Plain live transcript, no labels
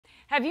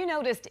Have you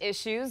noticed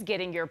issues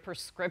getting your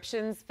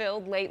prescriptions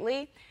filled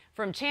lately?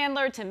 From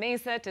Chandler to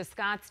Mesa to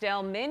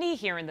Scottsdale, many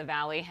here in the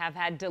Valley have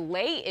had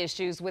delay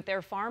issues with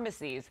their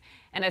pharmacies.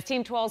 And as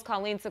Team 12's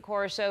Colleen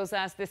Sikora shows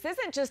us, this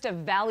isn't just a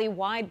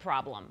valley-wide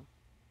problem.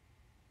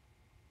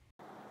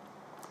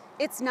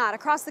 It's not.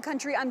 Across the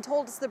country, I'm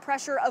told it's the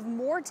pressure of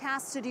more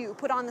tasks to do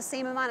put on the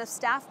same amount of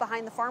staff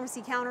behind the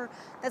pharmacy counter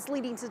that's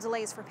leading to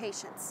delays for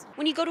patients.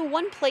 When you go to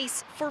one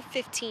place for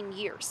 15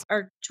 years.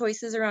 Our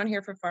choices around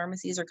here for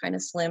pharmacies are kind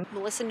of slim.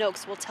 Melissa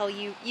Noakes will tell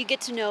you get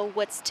to know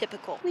what's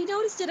typical. We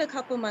noticed it a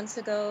couple months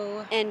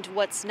ago. And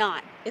what's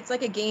not. It's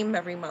like a game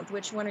every month.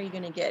 Which one are you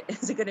going to get?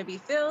 Is it going to be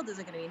filled? Is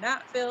it going to be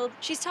not filled?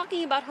 She's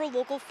talking about her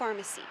local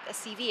pharmacy, a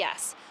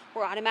CVS,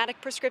 where automatic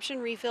prescription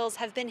refills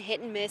have been hit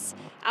and miss,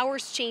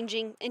 hours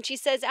changing, and she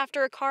says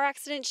after a car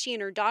accident she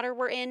and her daughter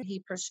were in. He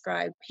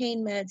prescribed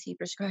pain meds, he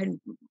prescribed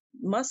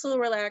muscle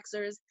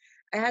relaxers.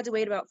 I had to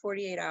wait about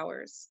 48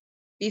 hours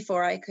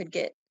before I could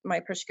get my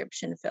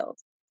prescription filled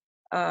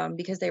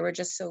because they were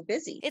just so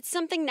busy. It's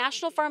something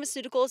National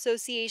Pharmaceutical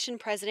Association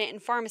president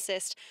and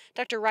pharmacist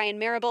Dr. Ryan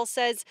Maribel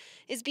says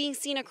is being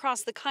seen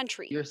across the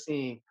country. You're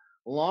seeing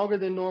longer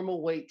than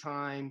normal wait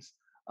times,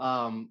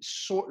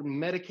 short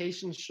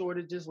medication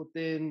shortages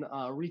within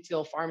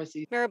retail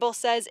pharmacies. Maribel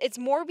says it's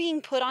more being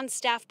put on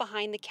staff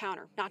behind the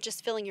counter, not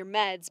just filling your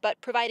meds,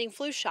 but providing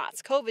flu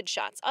shots, COVID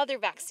shots, other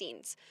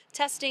vaccines,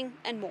 testing,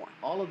 and more.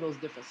 All of those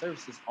different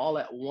services all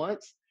at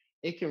once,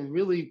 it can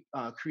really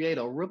create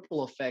a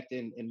ripple effect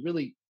and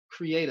really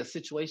create a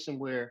situation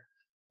where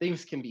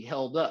things can be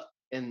held up.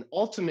 And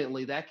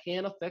ultimately, that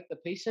can affect the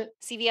patient.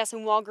 CVS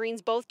and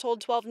Walgreens both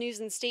told 12 News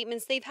in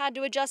statements they've had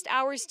to adjust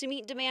hours to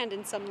meet demand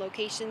in some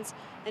locations,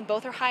 and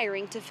both are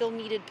hiring to fill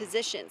needed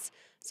positions.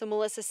 So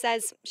Melissa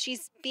says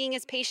she's being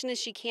as patient as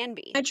she can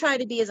be. I try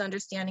to be as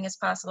understanding as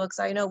possible because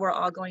I know we're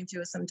all going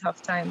through some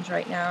tough times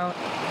right now.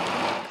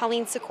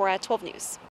 Colleen Sikora, 12 News.